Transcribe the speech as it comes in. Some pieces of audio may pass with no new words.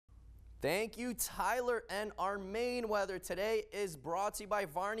Thank you, Tyler. And our main weather today is brought to you by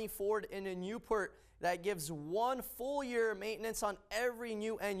Varney Ford in Newport. That gives 1 full year maintenance on every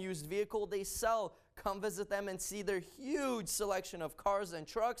new and used vehicle they sell. Come visit them and see their huge selection of cars and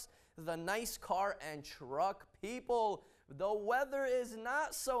trucks, the nice car and truck people. The weather is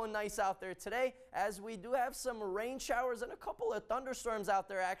not so nice out there today, as we do have some rain showers and a couple of thunderstorms out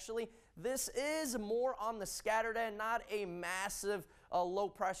there actually. This is more on the scattered end, not a massive low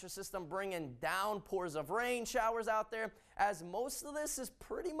pressure system bringing downpours of rain showers out there, as most of this is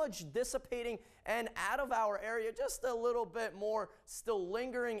pretty much dissipating and out of our area. Just a little bit more still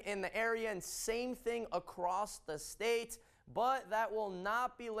lingering in the area, and same thing across the state. But that will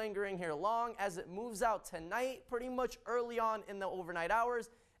not be lingering here long, as it moves out tonight pretty much early on in the overnight hours.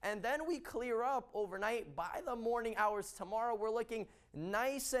 And then we clear up overnight. By the morning hours tomorrow, we're looking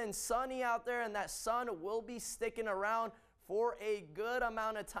nice and sunny out there, and that sun will be sticking around for a good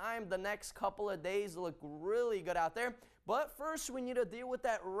amount of time. The next couple of days look really good out there. But first, we need to deal with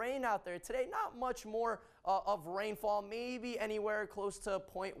that rain out there today. Not much more of rainfall, maybe anywhere close to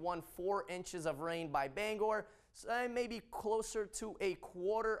 0.14 inches of rain by Bangor, and maybe closer to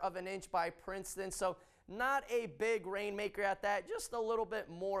 1/4 of an inch by Princeton. So not a big rainmaker at that, just a little bit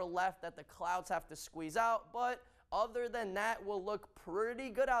more left that the clouds have to squeeze out. But other than that, we'll look pretty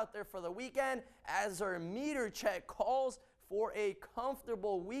good out there for the weekend, as our meter check calls for a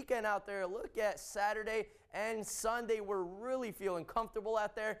comfortable weekend out there. Look at Saturday and Sunday. We're really feeling comfortable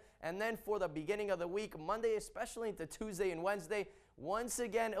out there. And then for the beginning of the week, Monday, especially into Tuesday and Wednesday, once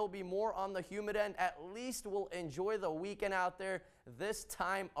again, it'll be more on the humid end. At least we'll enjoy the weekend out there this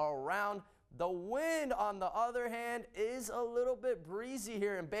time around. The wind, on the other hand, is a little bit breezy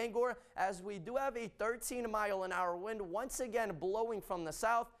here in Bangor, as we do have a 13-mile-an-hour wind once again blowing from the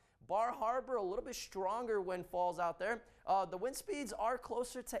south. Bar Harbor, a little bit stronger wind falls out there. The wind speeds are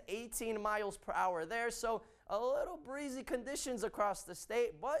closer to 18 miles per hour there, so a little breezy conditions across the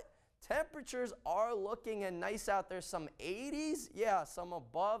state, but temperatures are looking nice out there. Some 80s, yeah, some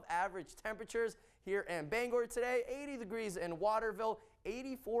above average temperatures here in Bangor today. 80 degrees in Waterville,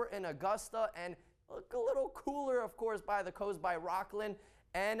 84 in Augusta, and look a little cooler, of course, by the coast, by Rockland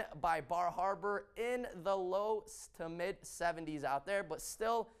and by Bar Harbor, in the low to mid 70s out there. But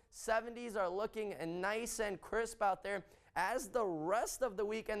still, 70s are looking nice and crisp out there as the rest of the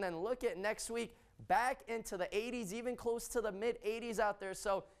weekend. Then look at next week, back into the 80s, even close to the mid 80s out there.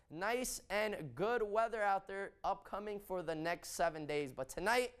 So nice and good weather out there upcoming for the next 7 days. But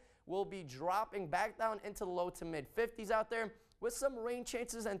tonight we'll be dropping back down into the low to mid 50s out there, with some rain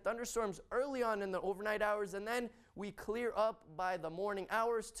chances and thunderstorms early on in the overnight hours. And then we clear up by the morning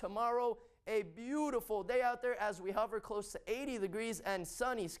hours. Tomorrow, a beautiful day out there as we hover close to 80 degrees and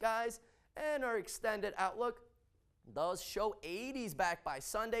sunny skies. And our extended outlook does show 80s back by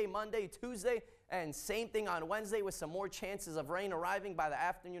Sunday, Monday, Tuesday, and same thing on Wednesday, with some more chances of rain arriving by the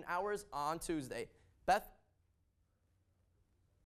afternoon hours on Tuesday. Beth?